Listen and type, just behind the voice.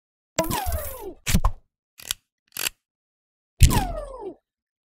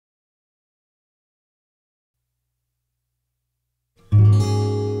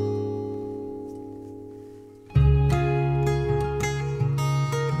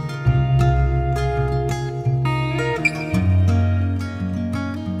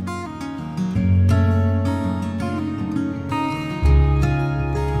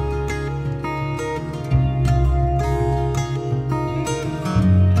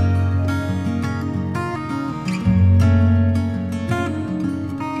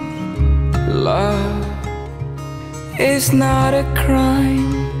is not a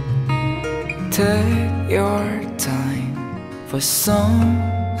crime. Take your time for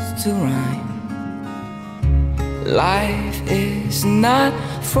songs to rhyme. Life is not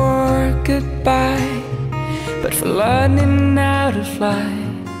for goodbye, but for learning how to fly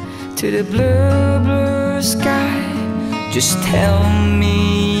to the blue, blue sky. Just tell me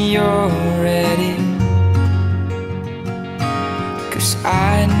you're ready, 'cause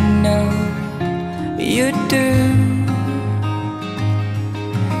I know you do.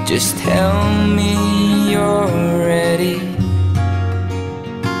 Just tell me you're ready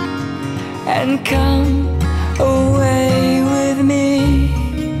and come away with me.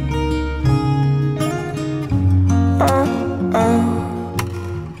 Oh, oh,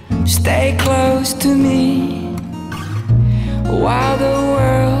 stay close to me while the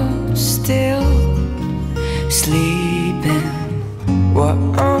world's still sleeping. Whoa,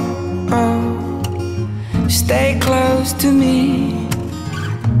 oh, oh, stay close to me,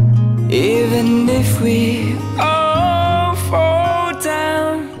 even if we all fall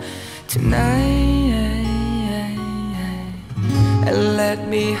down tonight. And let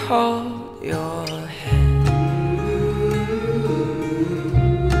me hold your hand.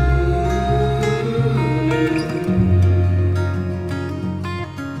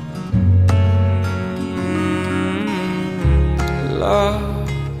 Love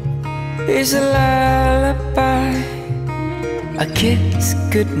is a lullaby, a kiss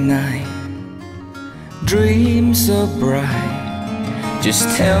goodnight, dreams so bright. Just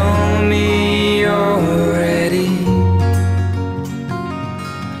tell me you're ready,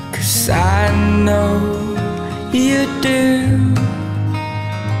 'cause I know you do.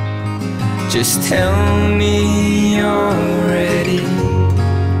 Just tell me you're ready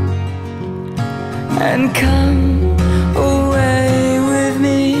and come away with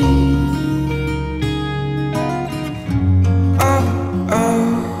me. Oh, oh,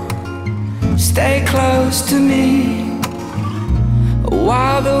 stay close to me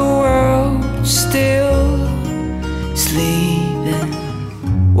while the world's still sleeping.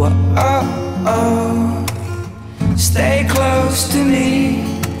 Whoa, oh, oh, stay close to me,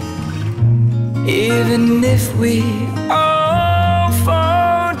 even if we all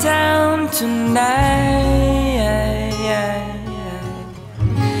fall down tonight.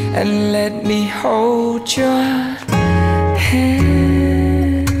 And let me hold your hand.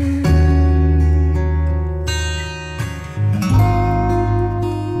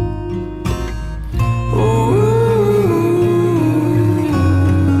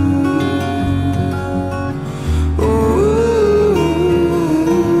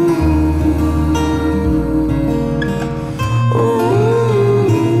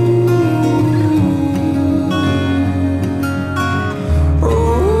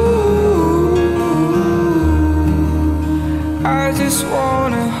 I just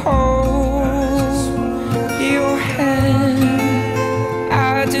wanna hold your hand.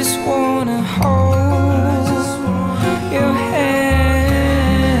 I just wanna hold your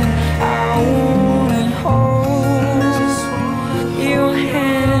hand. I wanna hold your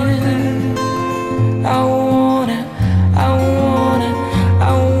hand. I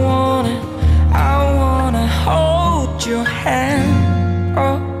wanna hold your hand.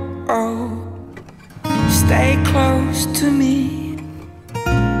 Oh, oh, stay close to me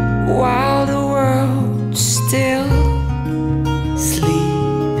while the world's still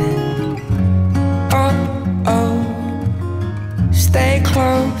sleeping. Oh, oh, stay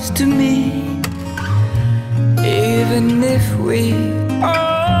close to me, even if we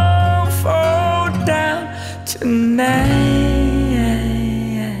all fall down tonight.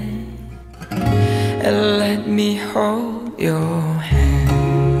 And let me hold your hand.